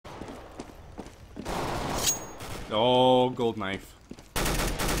Oh, gold knife.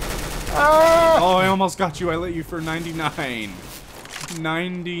 Ah! Oh, I almost got you. I let you for 99.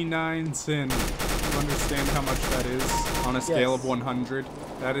 99 sin. You understand how much that is? On a scale of 100,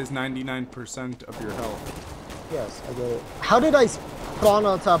 that is 99% of your health. Yes, I get it. How did I spawn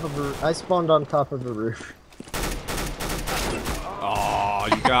on top of a... I spawned on top of a roof. Oh,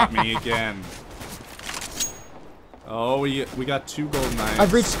 you got me again. Oh, we got 2 gold knives.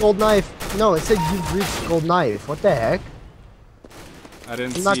 I've reached gold knife. No, it said you've reached gold knife. What the heck? I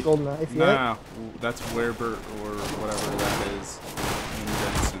didn't I'm see. not gold knife yet. Nah, that's Werbert or whatever that is. In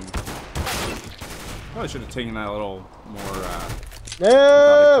Jensen. Probably should have taken that a little more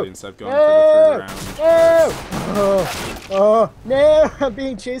No! instead of going for the 3 round. No! Oh, no! I'm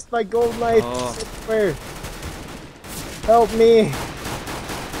being chased by gold knife. Oh. Where? Help me!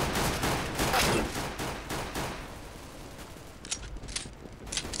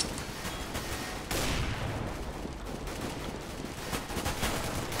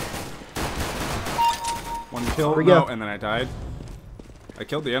 One kill, no, and then I died. I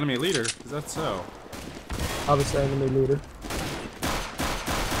killed the enemy leader. Is that so? I was the enemy leader.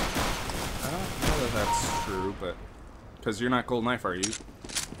 I don't know that that's true, but because you're not gold knife, are you?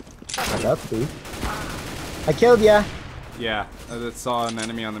 I got to be. I killed ya. Yeah, I saw an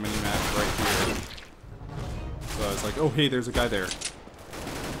enemy on the minimap right here. So I was like, oh hey, there's a guy there.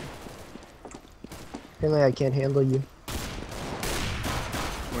 Apparently I can't handle you.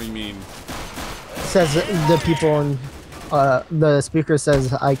 What do you mean? It says the people on the speaker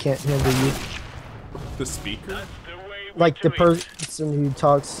says I can't handle you. The speaker? Like the person who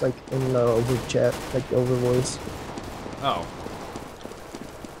talks like in the over chat, like the over voice. Oh.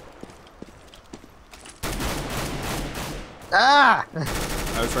 Ah!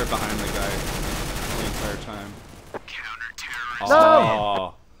 I was right behind the guy the entire time.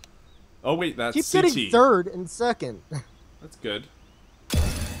 No! Oh wait, that's Keep CT. getting third and second. That's good.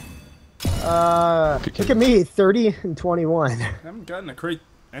 Look at me, 30 and 21. I haven't gotten to create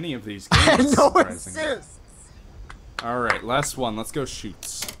any of these games. No surprisingly. assists. Alright, last one. Let's go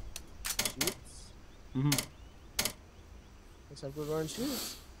shoots. Looks like we're going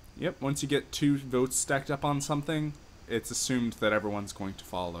shoots. Yep, once you get 2 votes stacked up on something, it's assumed that everyone's going to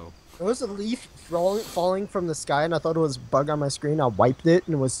follow. There was a leaf falling from the sky, and I thought it was a bug on my screen. I wiped it,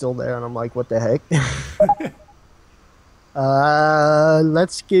 and it was still there, and I'm like, what the heck?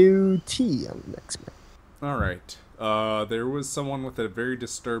 Let's go T on the next map. Alright. There was someone with a very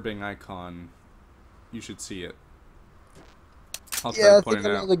disturbing icon. You should see it. I'll try to point it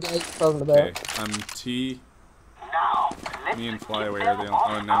out. The guy you're talking about. Okay, I'm T. Me and Flyaway are the only.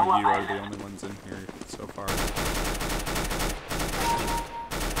 Oh, now you are the only ones in here so far.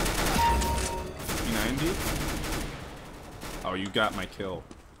 P90? Oh, you got my kill.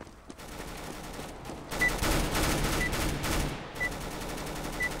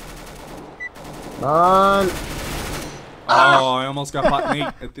 Come on. Oh, I almost got bot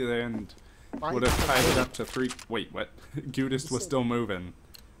Nate at the end. Would have tied it up to 3. Wait, what? Gudist was still moving.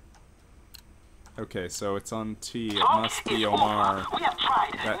 Okay, so it's on T. It must be Omar.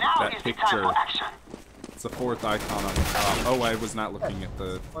 That picture. It's the 4th icon on the top. Oh, I was not looking at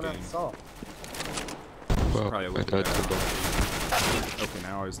the game. Well, Probably I looking at died to both. Okay,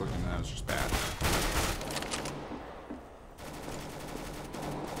 now I was looking at that. It was just bad.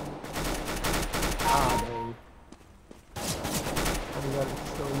 Ah, dang. I haven't got it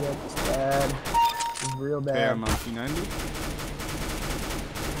still yet. It's bad. It's real bad. Okay, I'm on P90.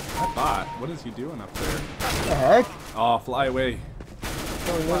 That bot, what is he doing up there? What the heck? Oh, fly away.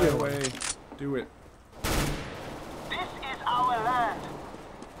 Going Fly everywhere. away. Do it. This is our land.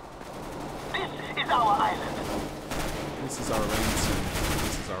 This is our island. This is our ransom.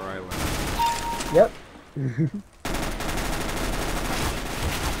 This is our island. Yep.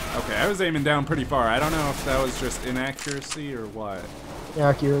 Okay, I was aiming down pretty far. I don't know if that was just inaccuracy or what.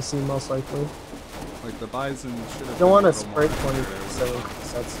 Accuracy, most likely. Like, the Bison should have Don't want to been a little spray more 20, accurate. so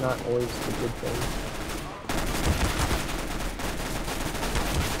that's not always a good thing.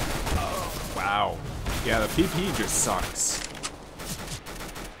 Wow. Yeah, the PP just sucks.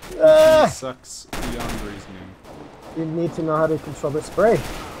 Ah! PP sucks beyond reasoning. You need to know how to control the spray.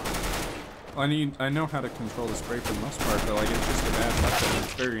 I know how to control the spray for the most part, but like it's just a bad weapon.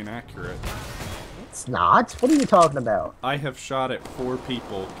 It's very inaccurate. It's not. What are you talking about? I have shot at 4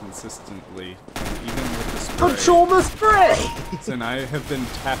 people consistently, and even with the spray. Control the spray! And I have been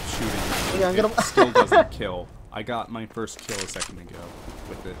tap shooting them. Yeah, I'm gonna- It still doesn't kill. I got my first kill a second ago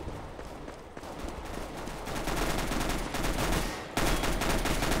with it.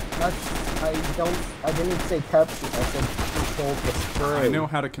 I didn't say tap shoot. I said control the spray. I know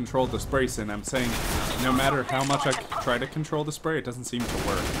how to control the spray, Sin. I'm saying no matter how much I try to control the spray, it doesn't seem to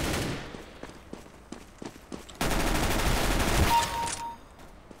work.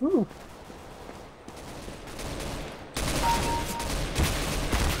 Ooh.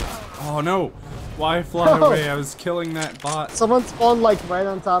 Oh no! Why fly away? I was killing that bot. Someone spawned like right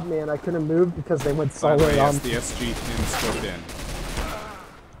on top of me and I couldn't move because they went By the solid way, on. yes, the SG can scope in.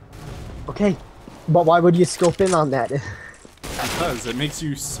 Okay, but why would you scope in on that? Because it makes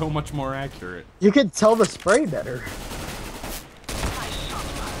you so much more accurate. You could tell the spray better.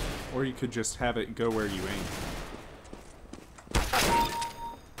 Or you could just have it go where you aim.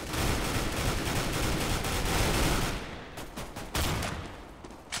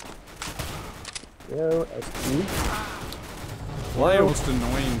 Yo, SG. Well, the most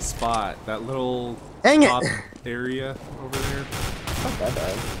annoying spot, that little Dang it! top area over there. Not that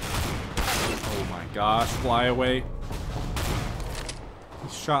bad. Oh my gosh, fly away. He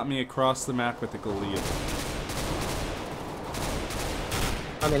shot me across the map with the Goliath.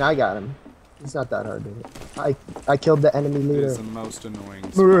 I mean, I got him. It's not that hard to hit. I killed the enemy It leader. is the most annoying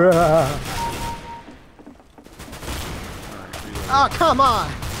spot. Bruh. Alright, reload. Oh, come on!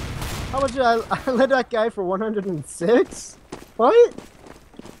 How much did I let that guy for 106? What?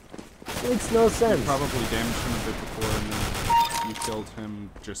 Makes no sense. Probably damaged him a bit before and then you killed him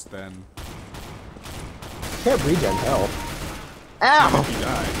just then. Can't regen health. Not Ow! if he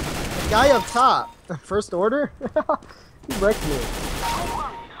died. The guy up top. First order? He wrecked me.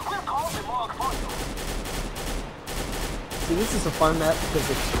 See, this is a fun map because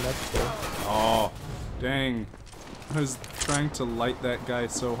it's connected. Oh, dang. I was trying to light that guy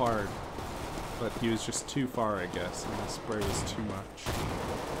so hard. But he was just too far, I guess, and the spray was too much.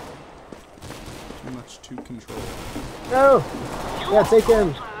 Too much to control. No! Yeah, take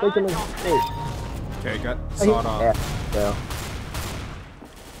him. Take him as wait. Okay, got sawed off. Yeah, so.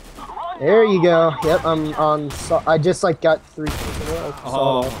 There you go. Yep, I'm on. I just like got 3 kills in a row. Sawed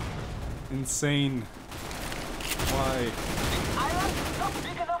off. Oh, insane. Why?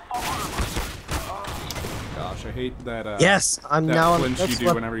 Gosh, I hate that. Yes, I'm that now on flinch next you do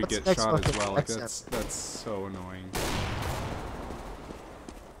level. whenever you What's get next shot as level? well. Next That's so annoying.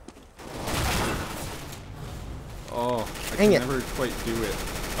 Oh, I Dang can it. never quite do it.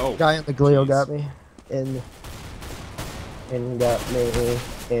 Oh, Guy on the Glio jeez. got me. And got me.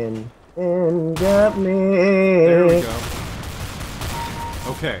 And got me. There we go.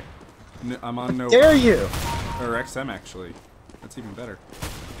 Okay, I'm on no. Dare you? Or XM actually. That's even better.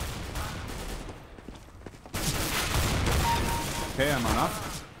 Okay, I'm on up.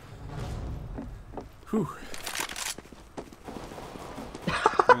 Whew.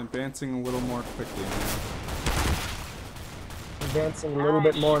 I'm advancing a little more quickly now. Advancing a little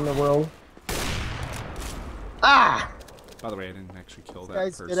bit more in the world. Ah! By the way, I didn't actually kill that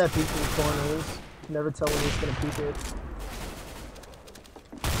Guy's person. good at peeking corners. Never tell when he's gonna peek it.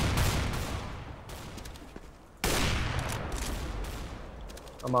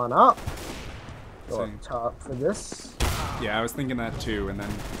 I'm on up. Go Same. up top for this. Yeah, I was thinking that too, and then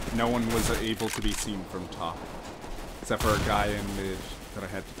no one was able to be seen from top. Except for a guy in mid that I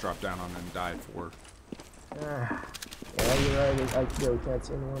had to drop down on and die for. Ah. Yeah, you're right. I really can't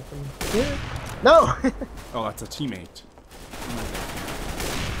see anyone from here. No! Oh, that's a teammate.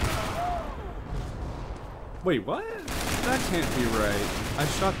 Wait, what? That can't be right. I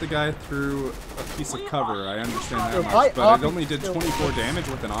shot the guy through a piece of cover, I understand that If much, but I it only did still 24 damage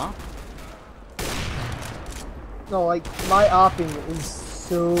with an op? No, like, my opping is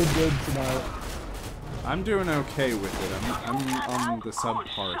so good tonight. I'm doing okay with it. I'm on the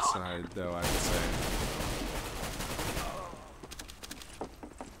subpar side, though, I would say.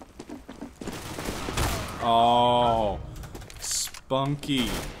 Oh, Spunky.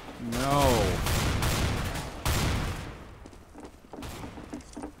 No.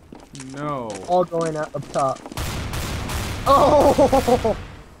 No. All going up top. Oh!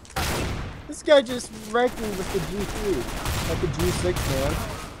 This guy just wrecked me with the G3. Like the G6, man.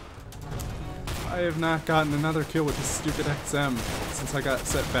 I have not gotten another kill with this stupid XM since I got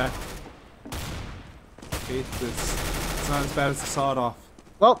set back. I hate this. It's not as bad as the sawed off.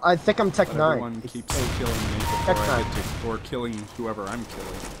 Well, I think I'm Tech But 9. everyone keeps killing me before Tech I 9. get to, or killing whoever I'm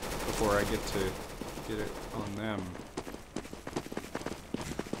killing before I get to get it on them.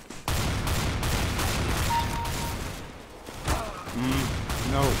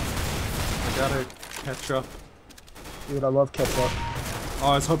 No. I gotta catch up. Dude, I love ketchup.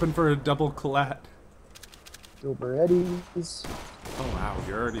 Oh, I was hoping for a double collat. Silver Eddies. Oh wow,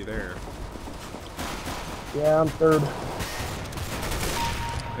 you're already there. Yeah, I'm third.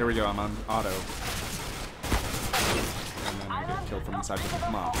 There we go, I'm on auto. And then kill from inside, but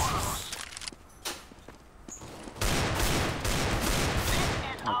come on.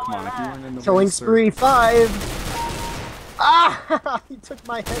 Oh, come on, if you weren't in the Killing way, sir. spree 5. Ah! He took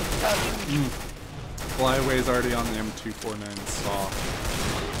my headshot. Flyaway's already on the M249 saw.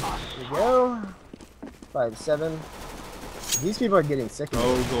 There we go. 5-7. These people are getting sick of me.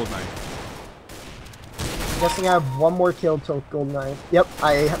 Oh, gold knight. I'm guessing I have one more kill till gold 9. Yep,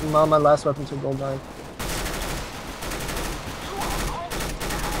 I'm on my last weapon till gold 9.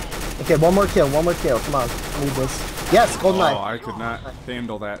 Okay, one more kill. Come on, I need this. Yes, gold 9. Oh, I could not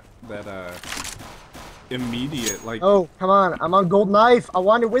handle that immediate, like... Oh, come on, I'm on gold knife. I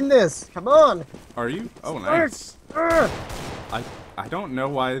want to win this. Come on. Are you? Oh, nice. Urgh. I don't know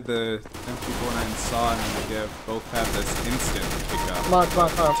why the M249 saw and the Negev both have this instant pickup. Come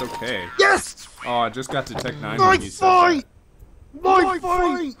on. It's okay. Yes! Oh, I just got to Tech 9 My when you said fight! My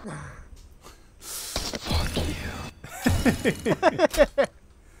fight!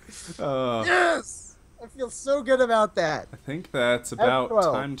 that. Yes! I feel so good about that. I think that's about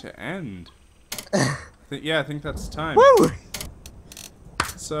F12. time to end. Yeah, I think that's time. Woo!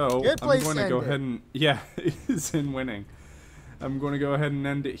 So, Good I'm place going to to go end it. ahead and... Yeah, it is in winning. I'm going to go ahead and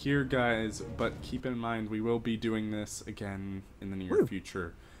end it here, guys. But keep in mind, we will be doing this again in the near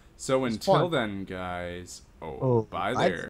future. So until then, guys... Oh, bye there.